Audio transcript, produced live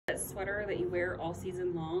sweater that you wear all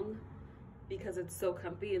season long because it's so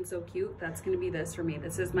comfy and so cute, that's gonna be this for me.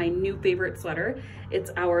 This is my new favorite sweater. It's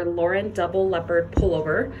our Lauren double leopard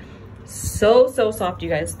pullover. So soft, you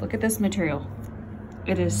guys. Look at this material.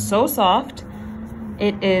 It is so soft.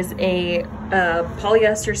 It is a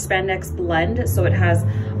polyester spandex blend, so it has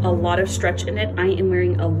a lot of stretch in it. I am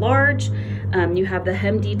wearing a large. You have the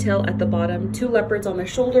hem detail at the bottom, 2 leopards on the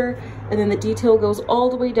shoulder, and then the detail goes all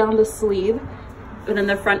the way down the sleeve. And then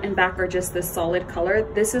the front and back are just this solid color.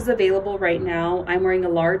 This is available right now. I'm wearing a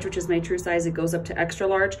large, which is my true size. It goes up to extra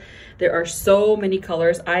large. There are so many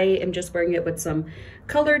colors. I am just wearing it with some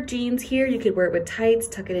colored jeans here. You could wear it with tights,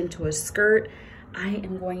 tuck it into a skirt. I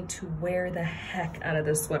am going to wear the heck out of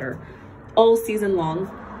this sweater all season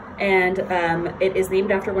long. And it is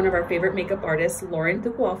named after one of our favorite makeup artists, Lauren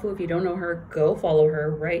the Waffle. If you don't know her, go follow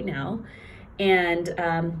her right now. And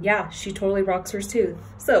yeah, she totally rocks hers too.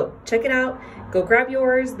 So check it out, go grab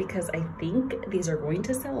yours because I think these are going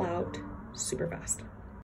to sell out super fast.